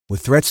With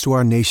threats to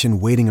our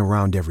nation waiting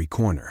around every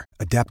corner,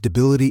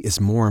 adaptability is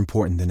more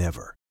important than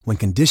ever. When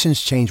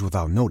conditions change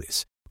without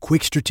notice,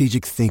 quick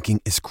strategic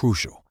thinking is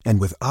crucial.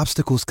 And with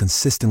obstacles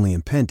consistently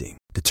impending,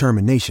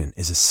 determination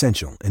is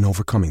essential in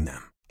overcoming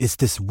them. It's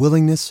this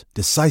willingness,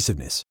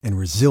 decisiveness, and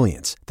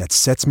resilience that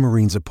sets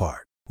Marines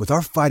apart. With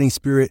our fighting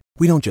spirit,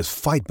 we don't just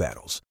fight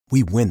battles,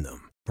 we win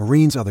them.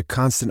 Marines are the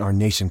constant our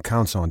nation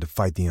counts on to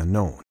fight the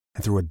unknown.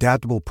 And through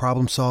adaptable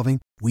problem solving,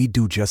 we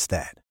do just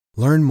that.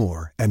 Learn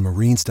more at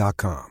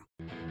marines.com.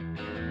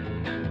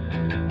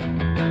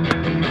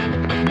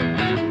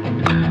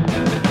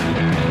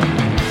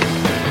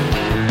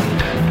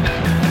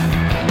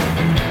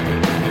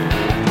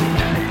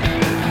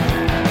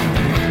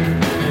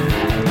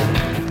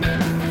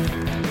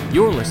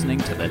 You're listening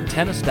to the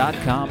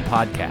Tennis.com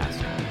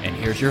podcast, and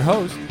here's your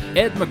host,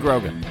 Ed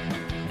McGrogan.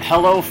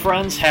 Hello,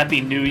 friends. Happy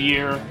New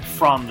Year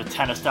from the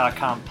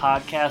Tennis.com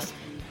podcast.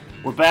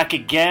 We're back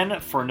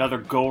again for another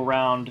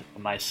go-round.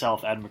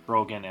 Myself, Ed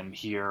McGrogan, am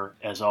here,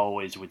 as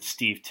always, with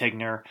Steve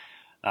Tigner.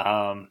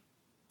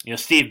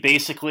 Steve,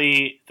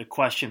 basically, the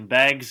question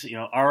begs,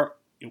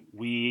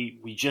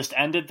 we just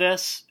ended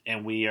this,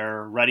 and we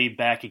are ready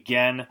back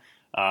again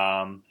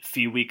a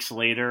few weeks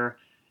later.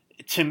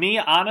 To me,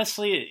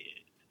 honestly,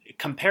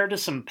 compared to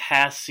some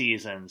past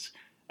seasons,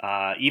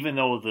 even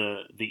though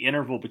the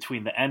interval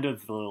between the end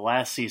of the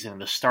last season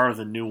and the start of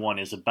the new one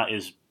is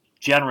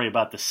generally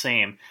about the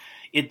same,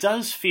 it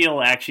does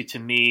feel actually to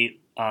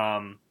me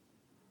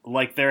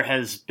like there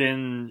has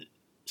been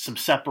some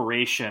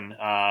separation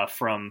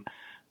from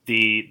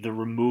the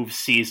removed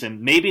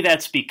season. Maybe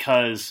that's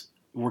because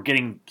we're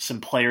getting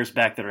some players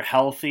back that are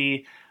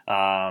healthy.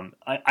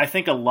 I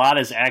think a lot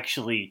has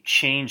actually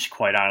changed,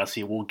 quite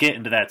honestly. We'll get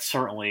into that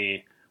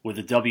certainly with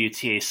the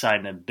WTA side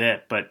in a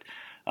bit, but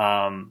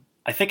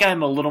I think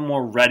I'm a little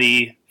more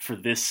ready for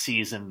this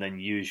season than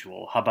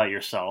usual. How about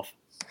yourself?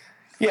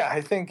 Yeah,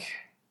 I think,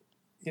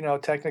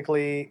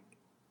 technically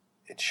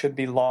it should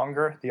be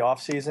longer, the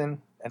off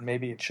season, and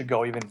maybe it should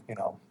go even,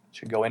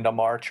 should go into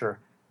March or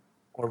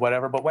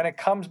whatever. But when it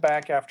comes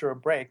back after a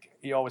break,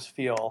 I always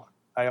feel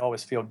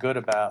good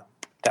about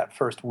that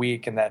first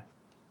week and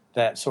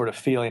that sort of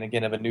feeling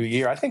again of a new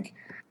year. I think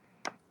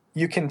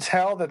you can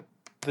tell that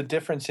the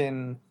difference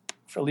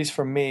at least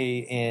for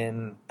me,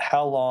 in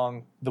how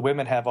long the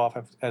women have off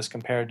as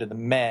compared to the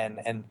men.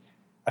 And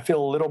I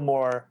feel a little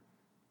more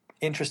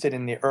interested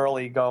in the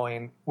early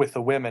going with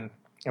the women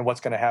and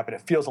what's going to happen.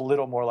 It feels a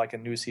little more like a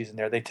new season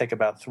there. They take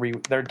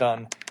they're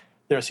done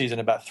their season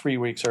about 3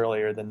 weeks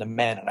earlier than the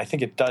men. And I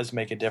think it does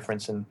make a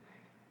difference. And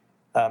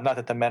not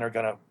that the men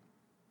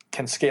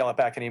can scale it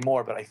back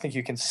anymore, but I think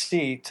you can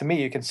see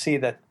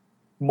that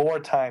more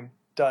time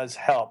does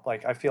help.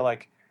 Like, I feel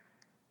like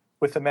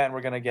with the men,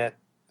 we're going to get,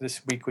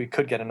 this week we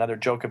could get another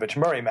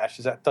Djokovic-Murray match.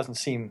 That doesn't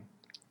seem,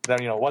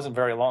 it wasn't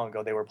very long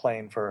ago they were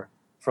playing for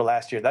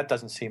last year. That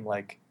doesn't seem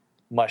like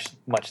much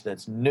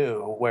that's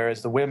new.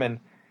 Whereas the women,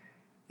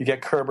 you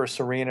get Kerber,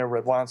 Serena,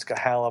 Radwanska,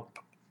 Halep,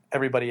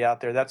 everybody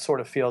out there. That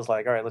sort of feels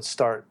like, all right, let's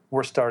start.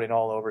 We're starting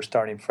all over,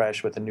 starting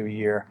fresh with a new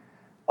year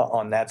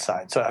on that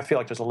side. So I feel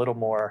like there's a little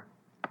more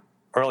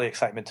early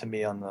excitement to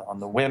me on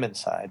the women's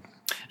side.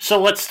 So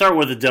let's start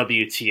with the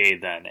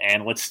WTA then,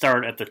 and let's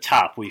start at the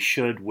top. We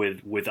should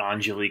with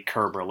Angelique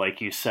Kerber,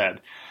 like you said.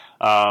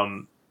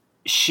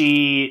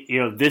 She,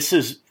 this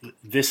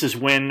is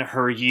when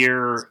her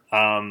year,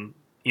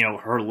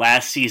 her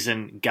last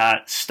season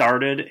got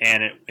started,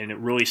 and it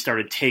really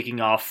started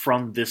taking off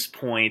from this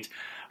point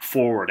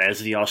forward.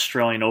 As the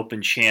Australian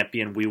Open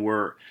champion, we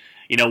were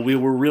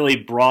really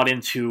brought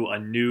into a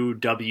new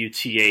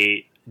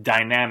WTA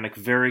dynamic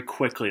very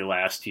quickly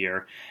last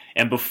year.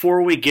 And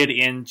before we get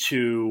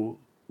into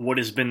what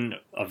has been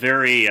a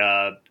very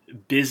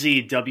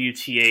busy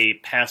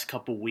WTA past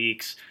couple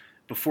weeks,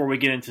 before we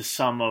get into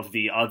some of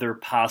the other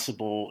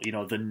possible,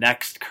 the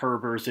next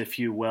Kerbers, if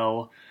you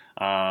will,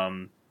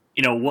 I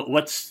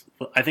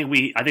think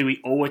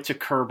we owe it to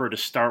Kerber to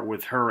start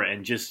with her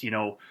and just,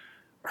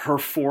 her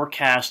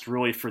forecast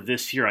really for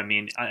this year. I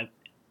mean,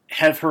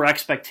 have her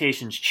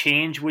expectations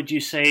changed, would you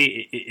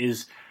say?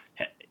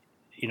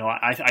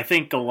 I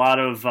think a lot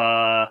of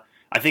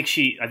I think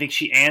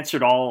she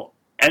answered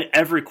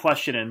every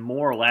question and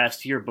more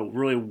last year, but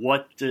really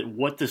what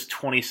does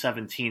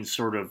 2017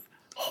 sort of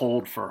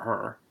hold for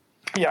her?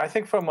 Yeah, I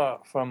think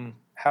from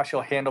how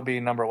she'll handle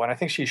being number one, I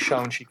think she's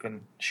shown she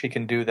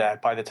can do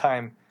that. By the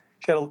time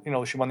she had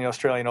she won the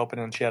Australian Open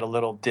and she had a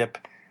little dip,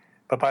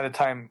 but by the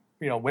time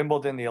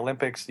Wimbledon, the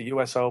Olympics, the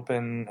U.S.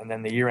 Open, and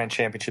then the year-end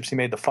championships, she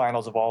made the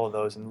finals of all of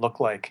those and looked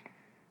like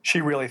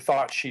she really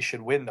thought she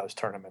should win those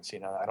tournaments.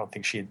 I don't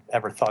think she'd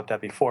ever thought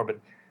that before, but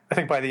I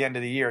think by the end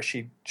of the year,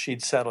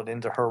 she'd settled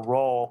into her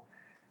role.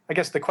 I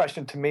guess the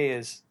question to me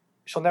is,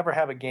 she'll never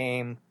have a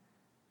game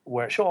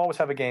where she'll always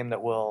have a game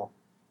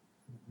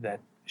that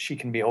she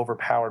can be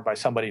overpowered by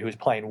somebody who's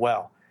playing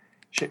well.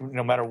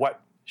 No matter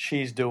what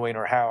she's doing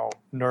or how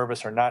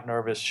nervous or not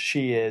nervous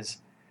she is,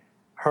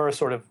 her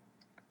sort of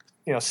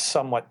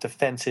somewhat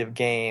defensive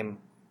game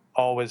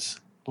always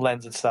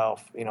lends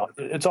itself.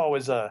 It's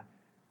always a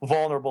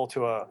vulnerable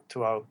to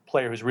a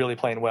player who's really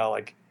playing well,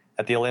 like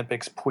at the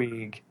Olympics,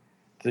 Puig,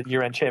 the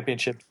year-end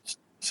championship,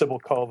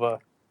 Cibulkova.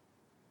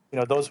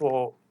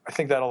 I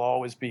think that'll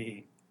always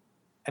be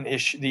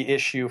the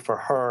issue for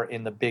her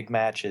in the big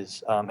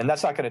matches, and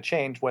that's not going to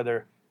change.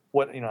 I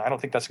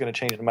don't think that's going to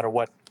change no matter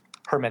what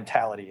her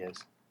mentality is.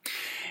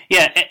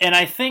 Yeah, and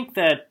I think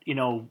that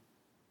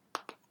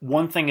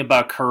one thing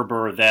about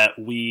Kerber that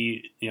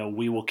we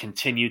will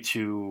continue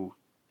to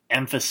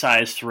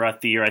emphasize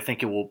throughout the year, I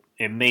think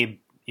it may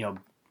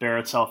bear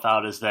itself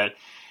out, is that,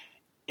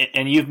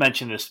 and you've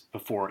mentioned this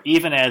before,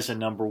 even as a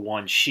number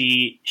one,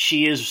 she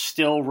is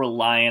still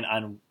reliant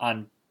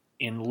on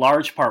in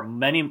large part,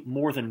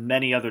 more than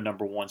many other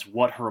number ones,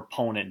 what her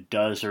opponent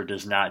does or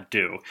does not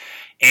do.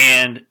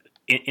 And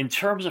in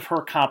terms of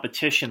her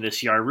competition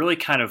this year, I really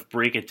kind of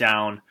break it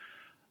down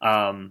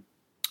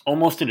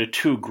almost into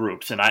two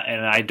groups, and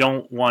I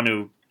don't want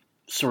to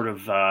sort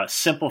of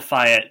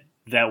simplify it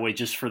that way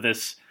just for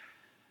this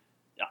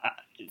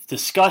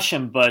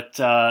discussion, but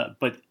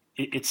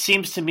it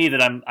seems to me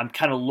that I'm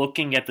kind of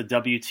looking at the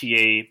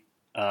WTA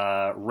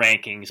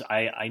rankings.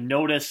 I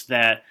noticed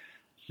that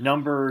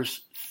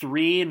numbers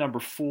 3, number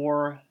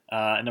 4,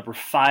 and number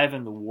 5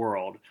 in the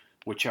world,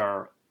 which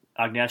are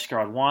Agnieszka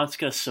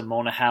Radwanska,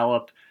 Simona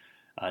Halep,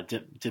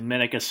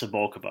 Dominika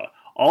Cibulkova.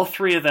 All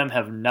three of them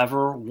have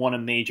never won a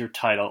major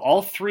title.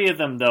 All three of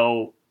them,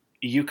 though,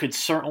 you could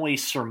certainly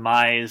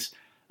surmise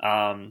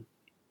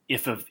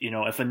if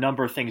a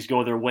number of things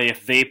go their way,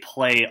 if they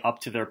play up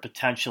to their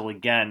potential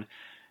again,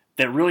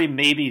 that really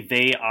maybe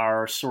they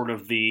are sort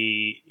of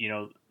the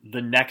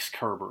next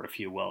Kerber, if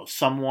you will,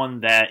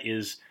 someone that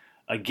is,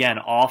 again,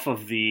 off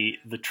of the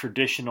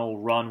traditional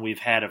run we've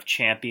had of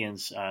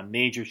champions,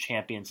 major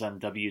champions on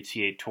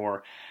WTA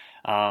Tour.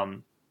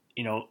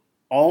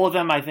 All of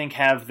them, I think,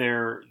 have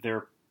their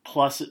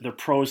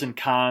pros and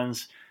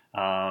cons.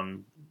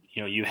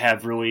 You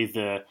have really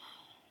the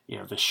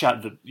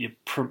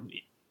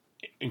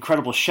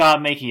incredible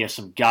shot making. You have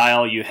some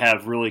guile. You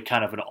have really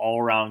kind of an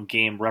all-around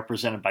game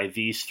represented by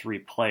these three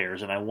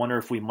players. And I wonder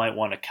if we might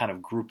want to kind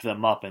of group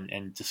them up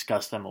and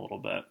discuss them a little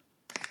bit.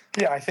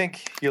 Yeah, I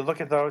think you look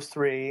at those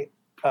three,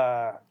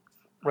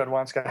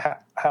 Radwanska,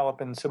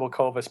 Halep, and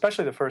Cibulkova,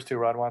 especially the first two,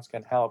 Radwanska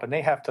and Halep, and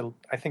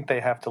I think they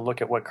have to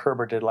look at what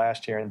Kerber did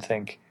last year and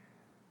think,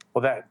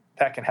 well,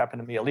 that can happen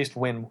to me, at least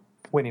winning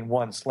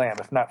one slam,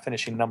 if not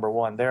finishing number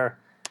one. They're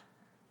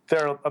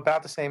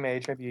about the same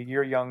age, maybe a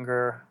year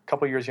younger, a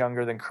couple years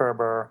younger than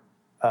Kerber.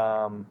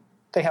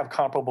 They have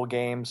comparable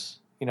games.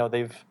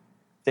 They've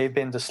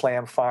been to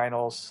slam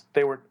finals.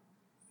 They were,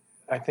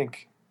 I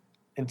think,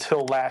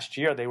 until last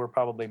year, they were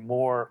probably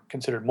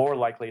considered more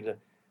likely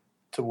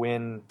to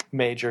win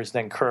majors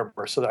than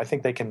Kerber. So I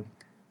think they can,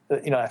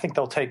 I think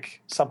they'll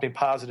take something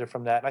positive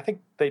from that. And I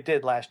think they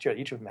did last year.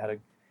 Each of them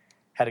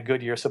had a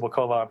good year.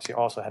 Cibulkova obviously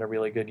also had a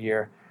really good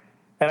year.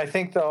 And I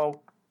think,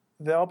 though,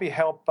 they'll be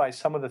helped by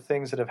some of the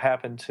things that have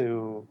happened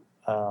to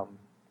some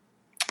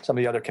of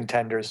the other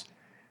contenders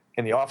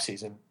in the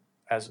offseason,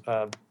 as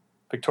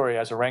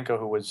Victoria Azarenka,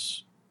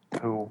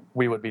 who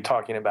we would be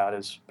talking about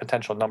as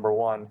potential number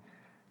one,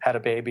 had a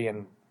baby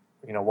and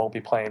won't be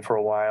playing for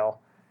a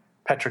while.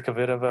 Petra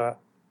Kvitova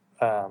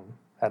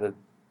had a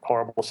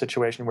horrible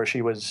situation where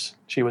she was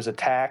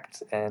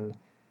attacked and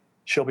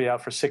she'll be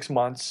out for 6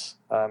 months.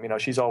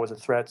 She's always a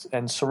threat.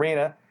 And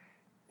Serena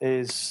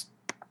is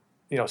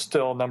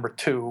still number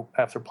 2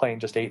 after playing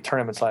just 8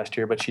 tournaments last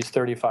year, but she's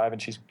 35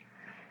 and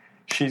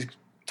she's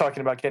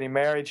talking about getting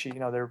married.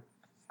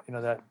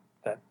 That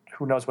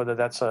who knows whether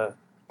that's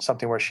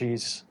something where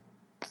she's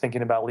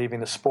thinking about leaving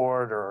the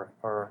sport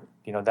or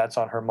that's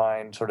on her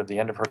mind, sort of the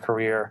end of her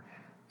career.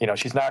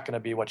 She's not going to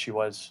be what she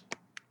was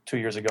 2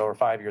 years ago or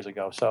 5 years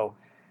ago. So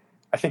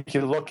I think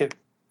you look at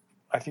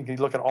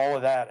all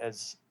of that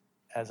as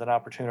an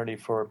opportunity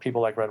for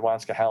people like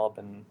Radwanska, Halep,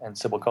 and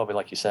Cibulkova,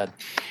 like you said.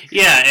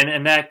 Yeah,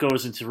 and that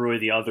goes into really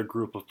the other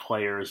group of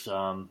players,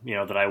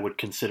 that I would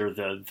consider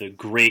the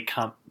great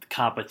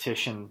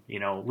competition,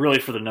 really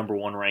for the number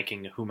one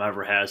ranking,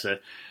 whomever has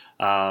it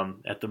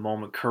at the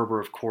moment, Kerber,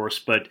 of course.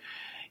 But,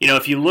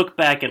 if you look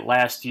back at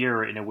last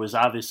year, and it was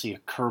obviously a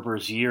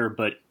Kerber's year,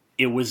 but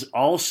it was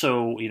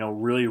also,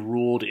 really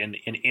ruled in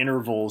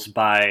intervals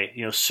by,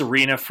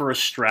 Serena for a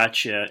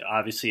stretch,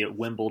 obviously at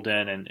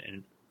Wimbledon,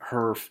 and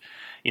her,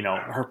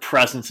 her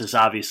presence is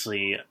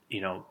obviously,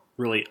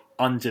 really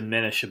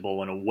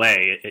undiminishable in a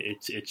way.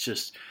 It's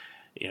just,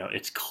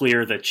 it's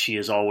clear that she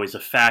is always a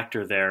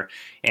factor there.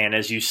 And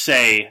as you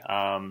say,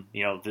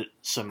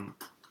 some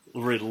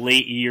really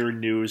late year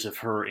news of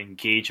her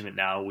engagement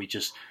now, we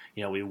just,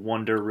 we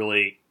wonder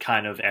really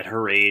kind of at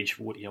her age,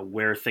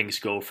 where things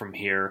go from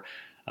here.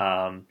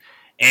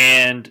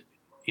 And,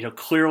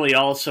 clearly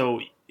also,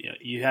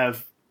 you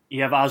have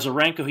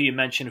Azarenka, who you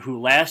mentioned, who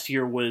last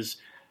year was,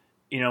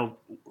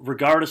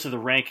 regardless of the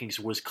rankings,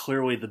 was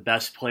clearly the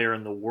best player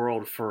in the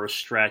world for a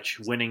stretch,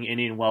 winning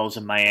Indian Wells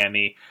in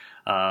Miami.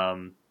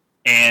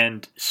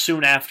 And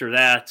soon after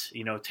that,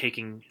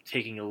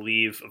 taking a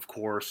leave, of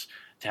course,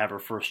 to have her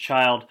first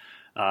child,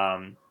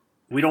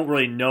 we don't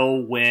really know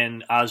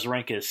when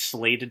Azarenka is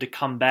slated to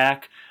come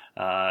back.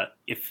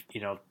 If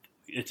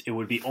it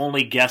would be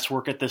only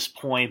guesswork at this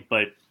point,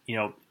 but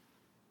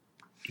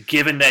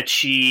given that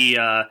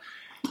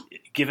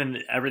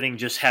given everything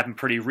just happened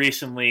pretty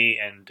recently,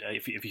 and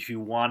if you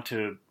want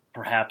to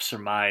perhaps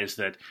surmise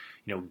that,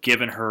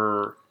 given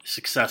her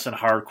success in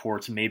hard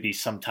courts, maybe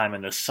sometime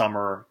in the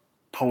summer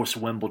post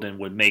Wimbledon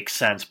would make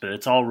sense, but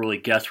it's all really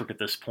guesswork at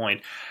this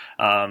point.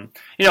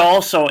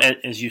 Also,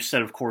 as you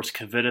said, of course,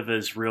 Kvitova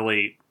is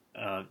really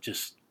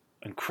just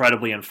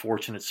incredibly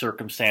unfortunate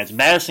circumstance.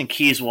 Madison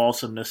Keys will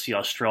also miss the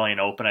Australian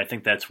Open. I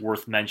think that's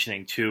worth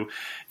mentioning too.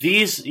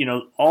 These,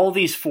 all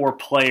these four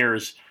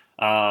players,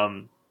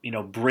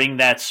 bring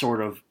that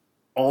sort of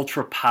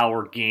ultra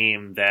power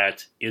game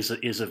that is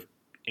a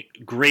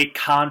great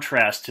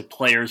contrast to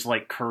players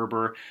like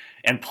Kerber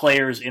and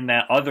players in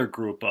that other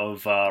group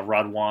of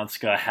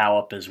Radwanska,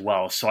 Halep as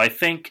well. So I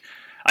think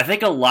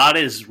a lot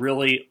is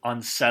really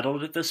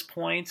unsettled at this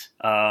point.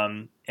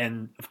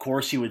 And of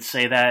course you would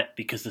say that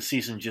because the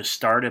season just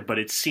started, but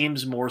it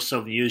seems more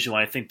so than usual.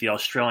 I think the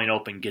Australian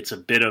Open gets a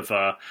bit of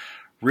a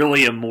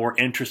more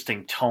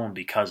interesting tone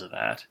because of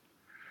that.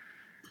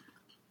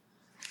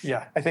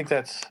 Yeah, I think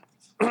that's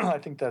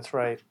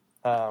right.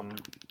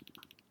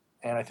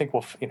 And I think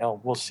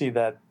we'll see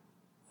that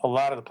a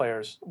lot of the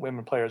players,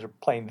 women players, are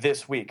playing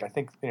this week. I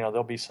think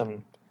there'll be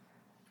some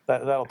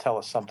that'll tell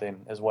us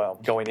something as well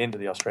going into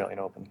the Australian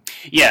Open.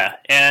 Yeah,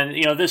 and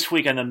this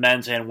week on the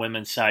men's and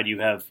women's side, you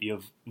have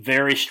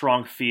very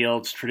strong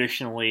fields.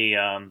 Traditionally,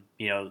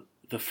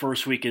 the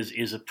first week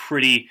is a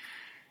pretty.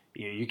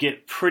 You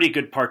get pretty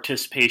good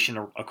participation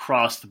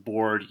across the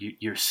board.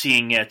 You're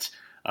seeing it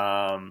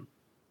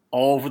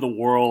all over the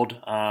world.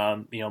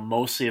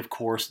 Mostly, of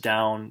course,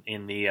 down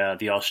in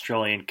the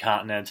Australian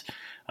continent.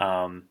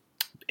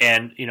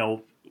 And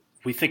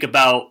we think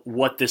about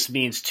what this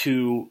means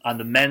too on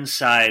the men's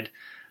side.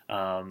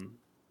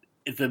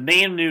 The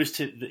main news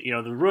the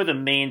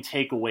main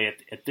takeaway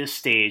at this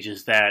stage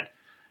is that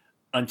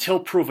until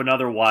proven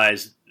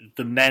otherwise,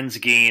 the men's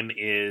game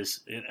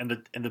is,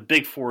 and the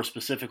Big Four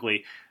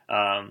specifically,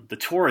 the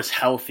tour is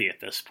healthy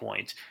at this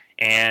point.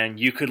 And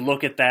you could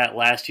look at that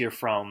last year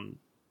from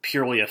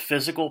purely a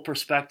physical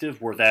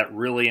perspective, where that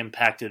really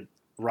impacted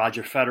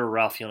Roger Federer,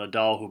 Rafael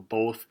Nadal, who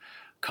both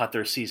cut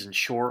their season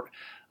short.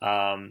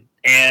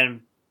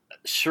 And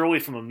surely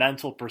from a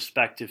mental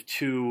perspective,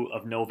 too,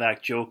 of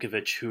Novak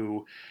Djokovic,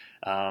 who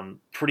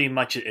pretty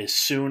much as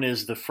soon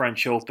as the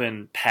French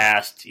Open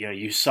passed,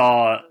 you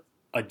saw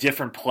a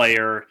different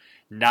player,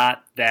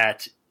 not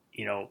that,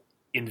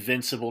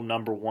 invincible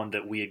number one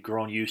that we had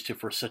grown used to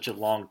for such a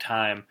long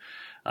time.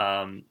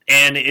 And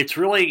it's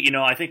really,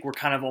 I think we're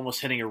kind of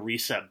almost hitting a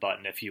reset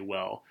button, if you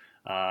will,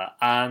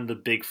 on the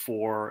Big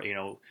Four,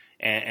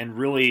 and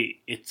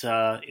really it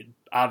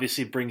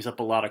obviously brings up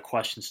a lot of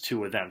questions too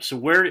with them. So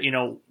where do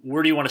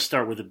you want to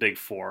start with the Big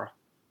Four?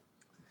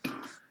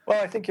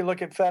 Well, I think you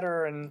look at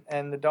Federer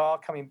and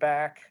Nadal coming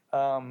back,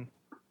 in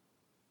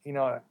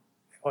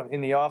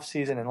the off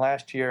season and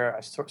last year,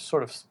 I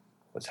sort of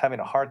was having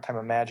a hard time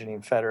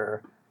imagining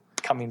Federer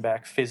coming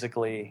back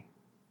physically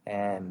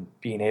and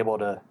being able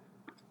to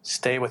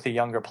stay with the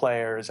younger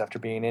players after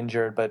being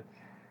injured. But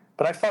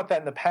I thought that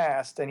in the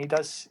past, and he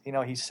does,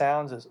 he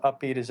sounds as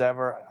upbeat as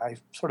ever. I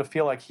sort of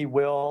feel like he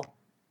will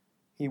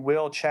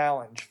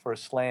challenge for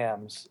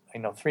slams.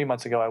 3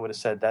 months ago I would have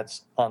said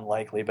that's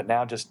unlikely, but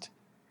now just,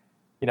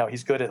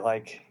 he's good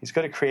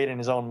at creating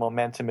his own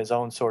momentum, his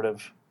own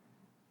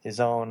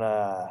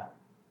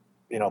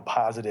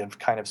positive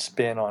kind of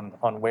spin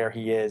on where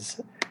he is.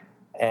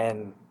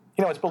 And,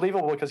 it's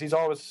believable because he's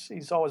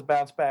always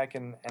bounced back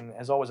and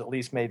has always at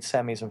least made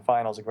semis and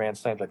finals of Grand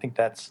Slams. I think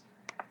that's,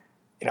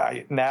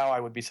 now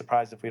I would be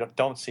surprised if we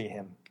don't see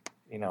him,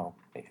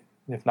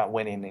 if not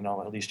winning,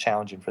 at least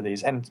challenging for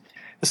these. And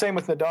the same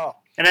with Nadal.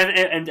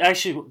 And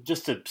actually,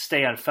 just to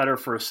stay on Federer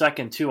for a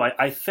second too,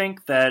 I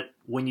think that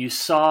when you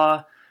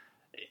saw,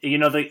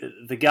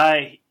 the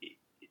guy,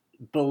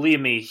 believe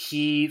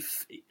me,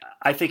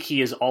 I think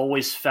he has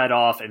always fed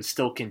off and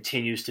still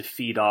continues to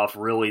feed off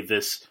really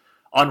this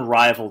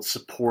unrivaled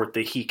support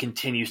that he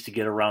continues to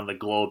get around the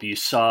globe. You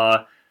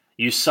saw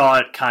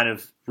it kind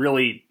of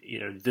really,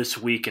 this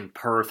week in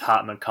Perth,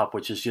 Hopman Cup,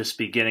 which is just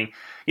beginning.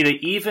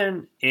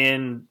 Even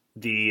in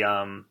the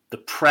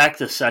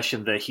practice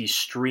session that he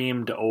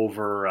streamed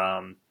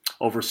over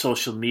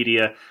social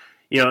media,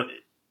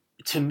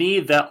 to me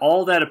that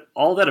all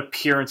that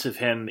appearance of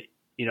him,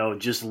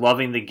 just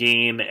loving the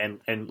game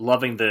and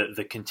loving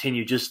the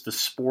continue, just the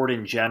sport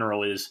in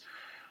general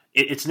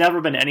it's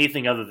never been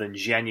anything other than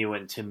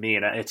genuine to me.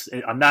 And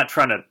I'm not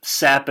trying to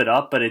sap it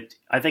up, but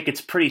I think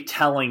it's pretty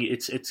telling.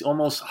 It's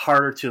almost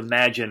harder to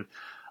imagine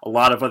a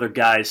lot of other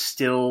guys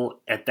still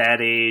at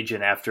that age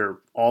and after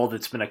all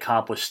that's been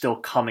accomplished, still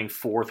coming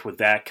forth with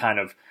that kind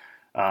of,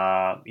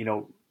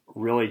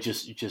 really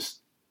just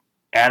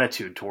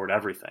attitude toward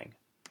everything.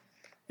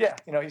 Yeah,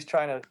 he's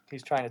trying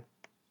to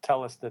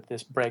tell us that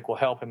this break will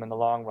help him in the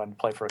long run to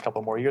play for a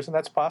couple more years, and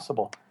that's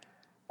possible.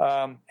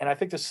 And I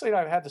think this,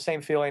 I've had the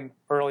same feeling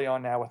early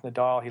on now with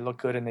Nadal. He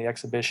looked good in the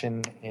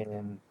exhibition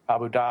in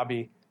Abu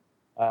Dhabi.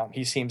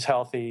 He seems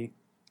healthy.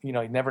 You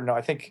never know.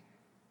 I think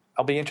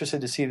I'll be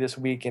interested to see this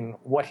week in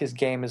what his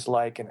game is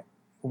like and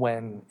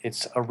when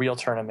it's a real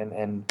tournament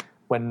and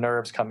when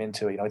nerves come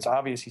into it. It's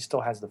obvious he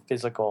still has the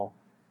physical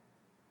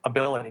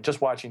ability.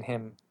 Just watching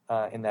him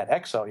in that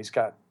EXO, he's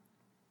got,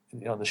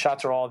 the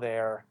shots are all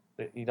there.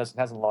 He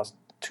hasn't lost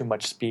too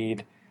much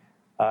speed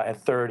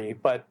at 30.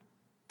 But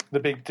the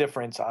big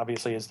difference,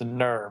 obviously, is the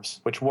nerves,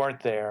 which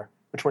weren't there,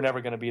 which were never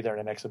going to be there in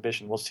an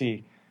exhibition. We'll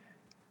see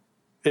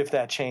if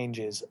that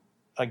changes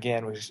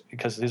again,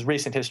 because his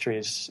recent history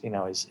is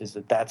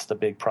that's the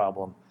big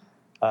problem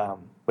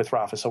with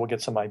Rafa. So we'll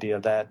get some idea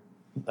of that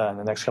in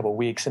the next couple of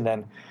weeks. And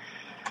then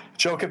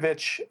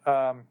Djokovic,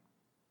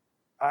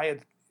 I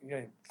had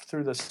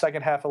through the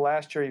second half of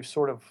last year, he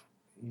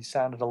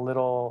sounded a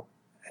little,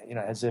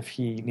 as if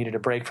he needed a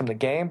break from the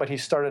game. But he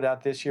started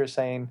out this year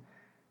saying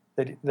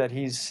that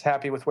he's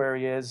happy with where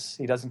he is.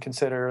 He doesn't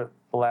consider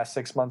the last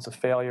 6 months of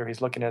failure.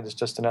 He's looking at it as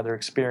just another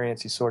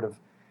experience.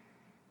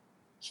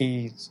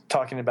 He's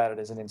talking about it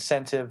as an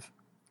incentive.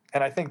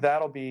 And I think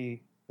that'll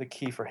be the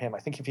key for him. I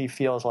think if he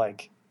feels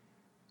like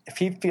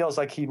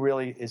he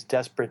really is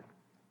desperate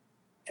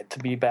to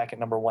be back at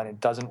number one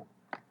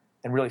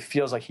and really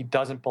feels like he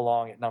doesn't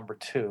belong at number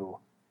two,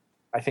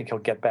 I think he'll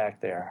get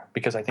back there,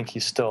 because I think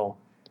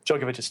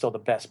Djokovic is still the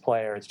best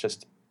player. It's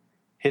just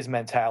his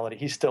mentality.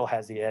 He still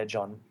has the edge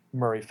on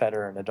Murray,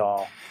 Federer, and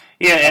Nadal.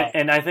 Yeah,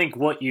 and I think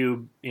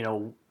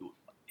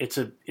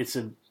it's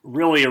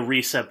really a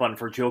reset button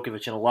for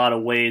Djokovic in a lot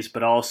of ways,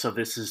 but also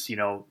this is,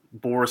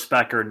 Boris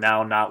Becker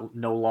now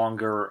no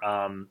longer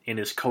in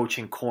his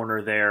coaching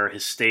corner there,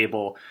 his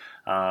stable,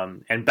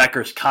 and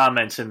Becker's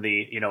comments in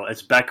the,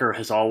 as Becker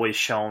has always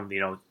shown,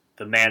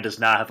 the man does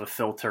not have a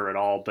filter at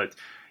all, but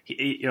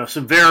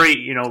some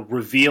very,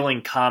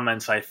 revealing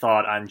comments, I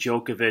thought, on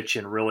Djokovic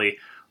and really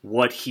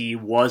what he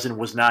was and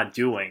was not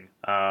doing,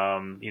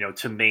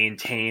 to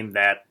maintain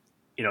that,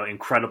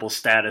 incredible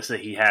status that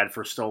he had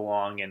for so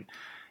long.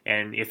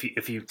 And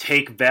if you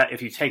take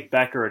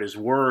Becker at his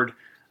word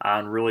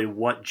on really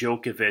what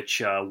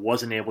Djokovic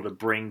wasn't able to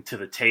bring to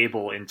the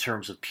table in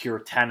terms of pure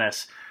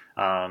tennis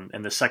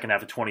in the second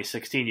half of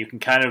 2016, you can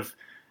kind of,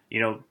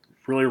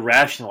 really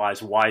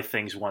rationalize why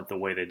things went the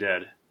way they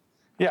did.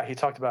 Yeah, he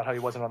talked about how he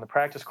wasn't on the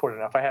practice court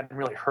enough. I hadn't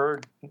really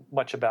heard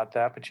much about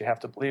that, but you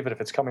have to believe it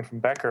if it's coming from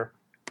Becker.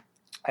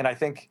 And I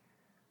think,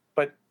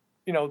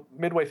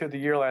 midway through the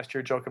year last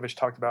year, Djokovic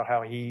talked about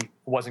how he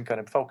wasn't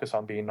going to focus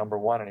on being number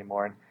one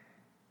anymore. And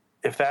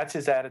if that's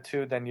his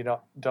attitude, then you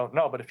don't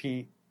know. But if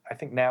he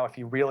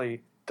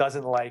really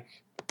doesn't like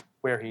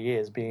where he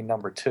is being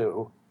number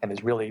two and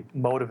is really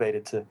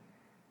motivated to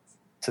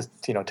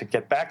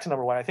get back to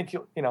number one, I think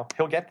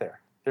he'll get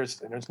there.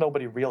 There's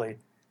nobody really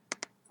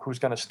who's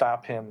going to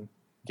stop him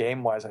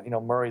game wise.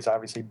 Murray's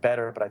obviously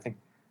better, but I think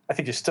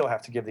you still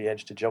have to give the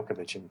edge to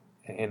Djokovic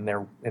in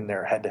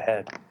their head to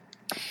head.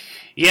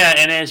 Yeah,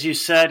 and as you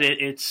said,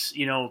 it's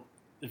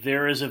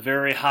there is a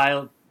very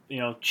high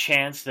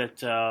chance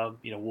that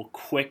we'll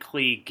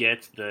quickly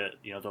get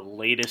the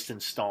latest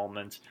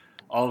installment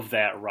of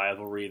that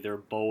rivalry. They're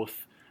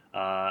both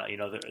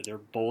they're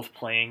both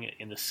playing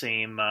in the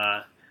same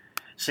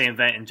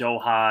event in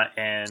Doha,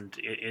 and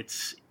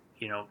it's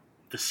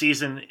the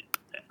season,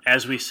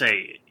 as we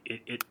say,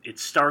 it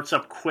starts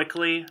up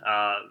quickly,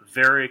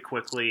 very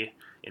quickly.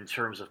 In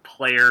terms of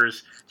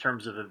players, in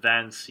terms of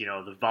events,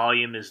 the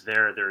volume is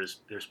there.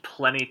 There's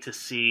plenty to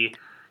see.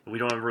 We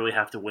don't really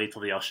have to wait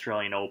till the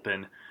Australian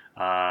Open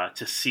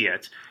to see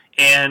it.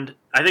 And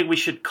I think we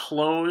should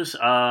close,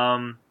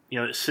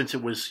 since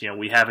it was,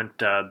 we haven't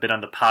been on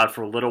the pod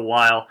for a little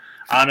while.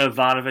 Ana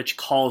Ivanovic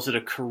calls it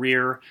a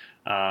career.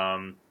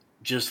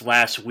 Just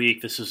last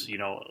week, this is,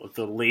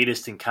 the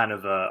latest in kind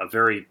of a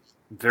very,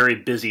 very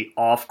busy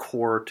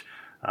off-court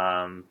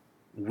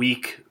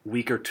week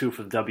or two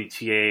for the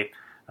WTA.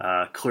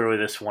 Clearly,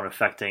 this one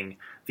affecting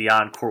the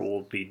on-court.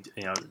 Will be,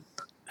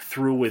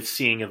 through with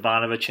seeing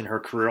Ivanovic in her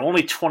career.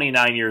 Only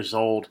 29 years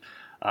old,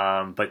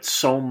 but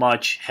so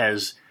much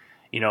has,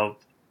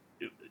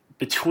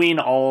 between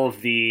all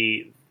of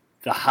the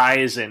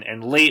highs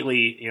and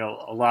lately,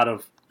 a lot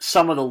of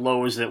some of the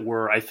lows that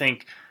were, I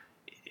think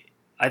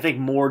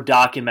more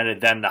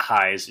documented than the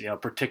highs.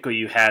 Particularly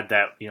you had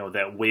that,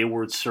 that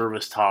wayward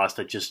service toss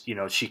that just,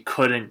 she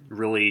couldn't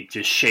really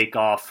just shake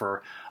off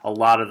for a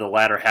lot of the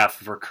latter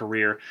half of her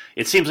career.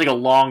 It seems like a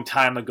long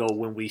time ago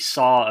when we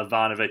saw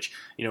Ivanovic,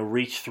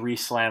 reach 3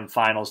 Slam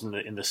finals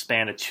in the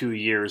span of 2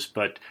 years.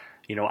 But,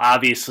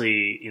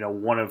 obviously,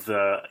 one of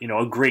the,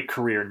 a great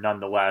career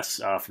nonetheless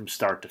from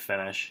start to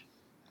finish.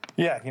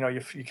 Yeah,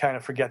 you kind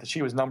of forget that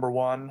she was number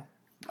one.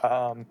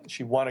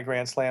 She won a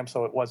Grand Slam,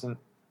 so it wasn't.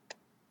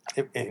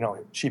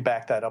 She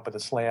backed that up with a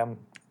slam.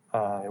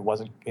 It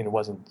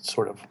wasn't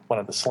sort of one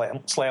of the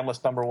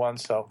slamless number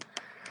ones. So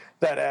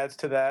that adds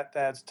to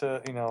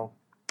the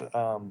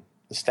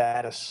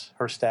status,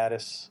 her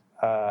status.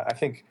 I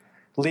think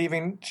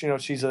leaving,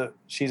 she's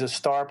a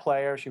star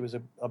player. She was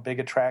a big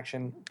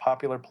attraction,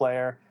 popular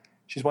player.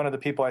 she's one of the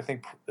people I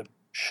think that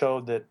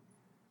showed that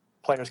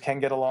players can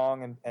get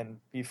along and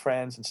be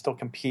friends and still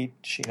compete.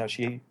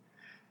 It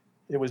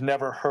was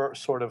never her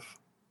sort of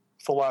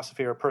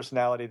philosophy or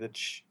personality that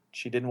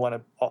she didn't want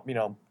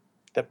to,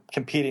 that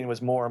competing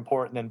was more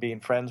important than being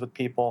friends with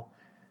people.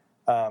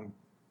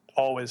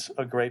 Always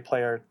a great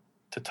player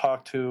to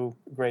talk to,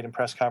 great in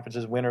press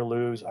conferences, win or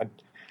lose.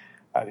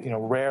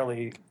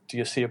 Rarely do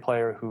you see a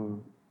player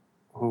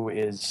who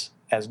is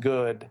as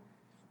good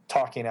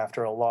talking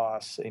after a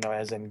loss,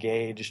 as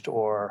engaged,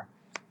 or,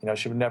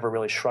 she would never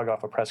really shrug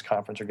off a press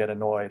conference or get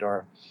annoyed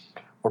or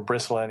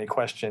bristle at any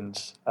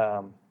questions.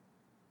 And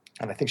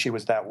I think she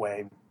was that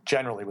way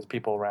generally with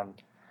people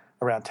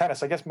around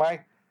tennis. I guess my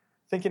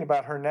thinking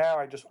about her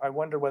now, I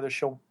wonder whether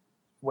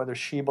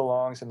she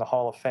belongs in the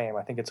Hall of Fame.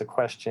 I think it's a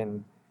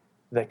question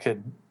that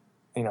could,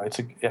 I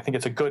think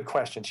it's a good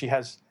question. She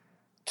has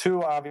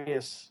two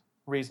obvious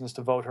reasons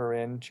to vote her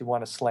in. She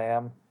won a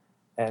slam,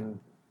 and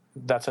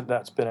that's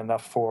been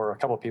enough for a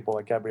couple of people,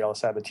 like Gabriela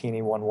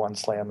Sabatini won one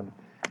slam, and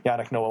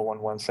Yannick Noah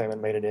won one slam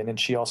and made it in. And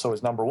she also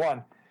is number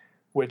one,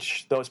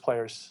 which those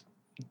players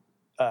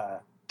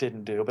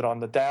didn't do. But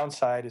on the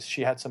downside is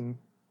she had some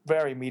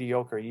very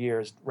mediocre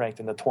years, ranked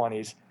in the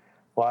 20s,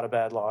 a lot of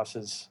bad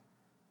losses,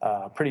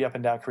 pretty up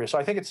and down career. So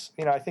I think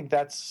I think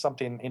that's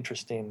something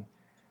interesting,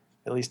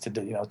 at least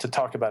to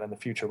talk about in the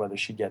future, whether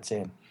she gets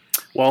in.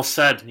 Well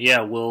said.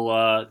 Yeah,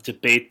 we'll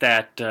debate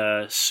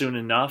that soon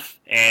enough,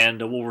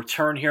 and we'll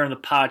return here on the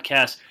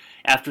podcast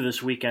after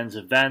this weekend's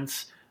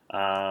events.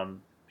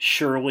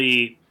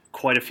 Surely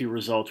quite a few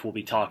results we'll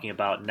be talking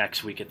about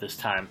next week at this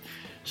time.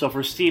 So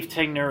for Steve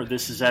Tigner,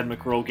 this is Ed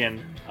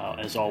McRogan,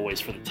 as always,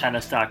 for the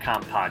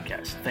Tennis.com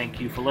podcast. Thank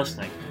you for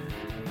listening.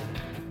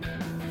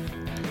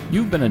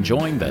 You've been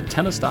enjoying the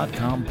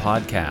Tennis.com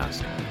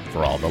podcast.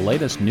 For all the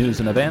latest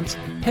news and events,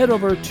 head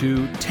over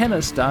to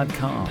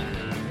Tennis.com.